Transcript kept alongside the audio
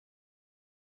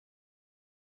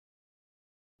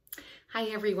Hi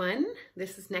everyone,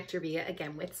 this is Nectaria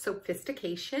again with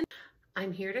Soaphistication.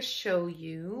 I'm here to show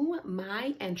you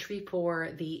my entry for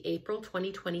the April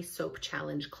 2020 Soap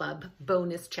Challenge Club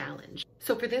bonus challenge.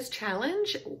 So for this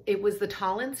challenge, it was the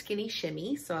tall and skinny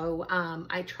shimmy. So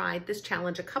I tried this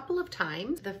challenge a couple of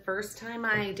times. The first time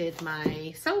I did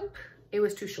my soap, it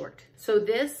was too short. So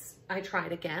this I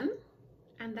tried again.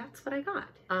 And that's what I got.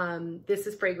 This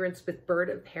is fragrance with Bird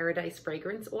of Paradise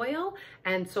fragrance oil.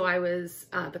 And so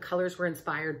the colors were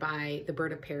inspired by the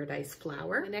Bird of Paradise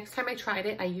flower. The next time I tried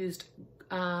it, I used,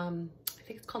 I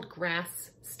think it's called Grass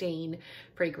Stain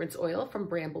fragrance oil from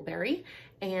Brambleberry.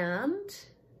 And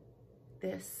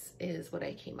this is what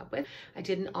I came up with. I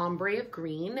did an ombre of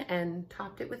green and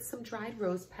topped it with some dried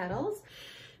rose petals.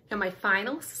 Now my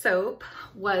final soap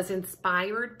was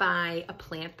inspired by a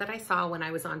plant that I saw when I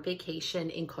was on vacation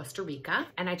in Costa Rica.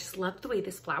 And I just loved the way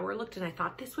this flower looked and I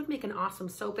thought this would make an awesome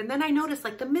soap. And then I noticed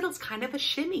like the middle's kind of a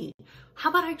shimmy.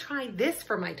 How about I try this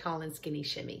for my tall and skinny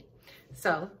shimmy?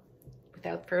 So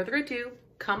without further ado,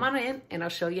 come on in and I'll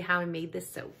show you how I made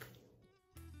this soap.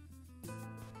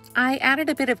 I added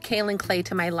a bit of kaolin clay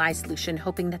to my lye solution,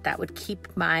 hoping that that would keep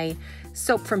my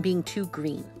soap from being too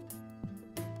green.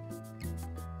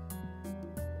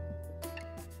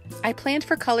 I planned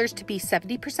for colors to be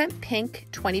 70% pink,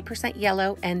 20%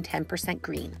 yellow, and 10%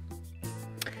 green.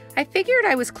 I figured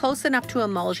I was close enough to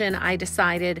emulsion, I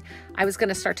decided I was going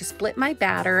to start to split my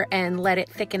batter and let it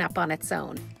thicken up on its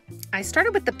own. I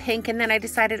started with the pink and then I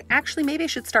decided actually maybe I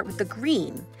should start with the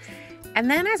green. And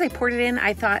then as I poured it in,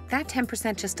 I thought that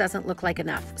 10% just doesn't look like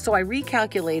enough. So I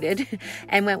recalculated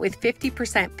and went with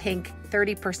 50% pink,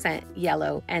 30%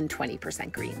 yellow, and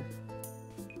 20% green.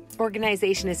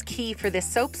 Organization is key for this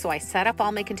soap, so I set up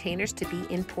all my containers to be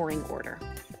in pouring order.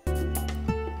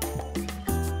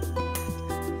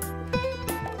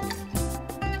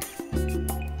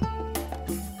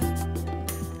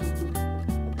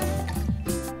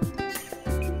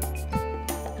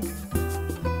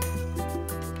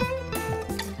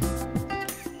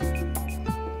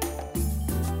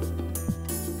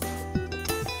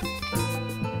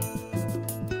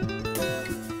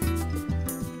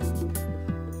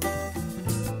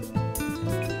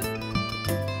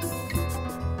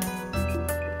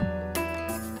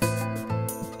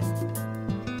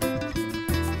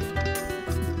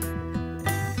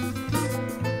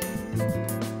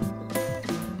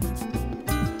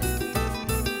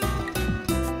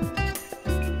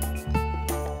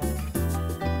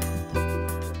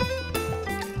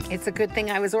 It's a good thing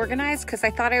I was organized because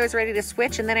I thought I was ready to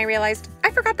switch and then I realized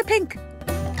I forgot the pink.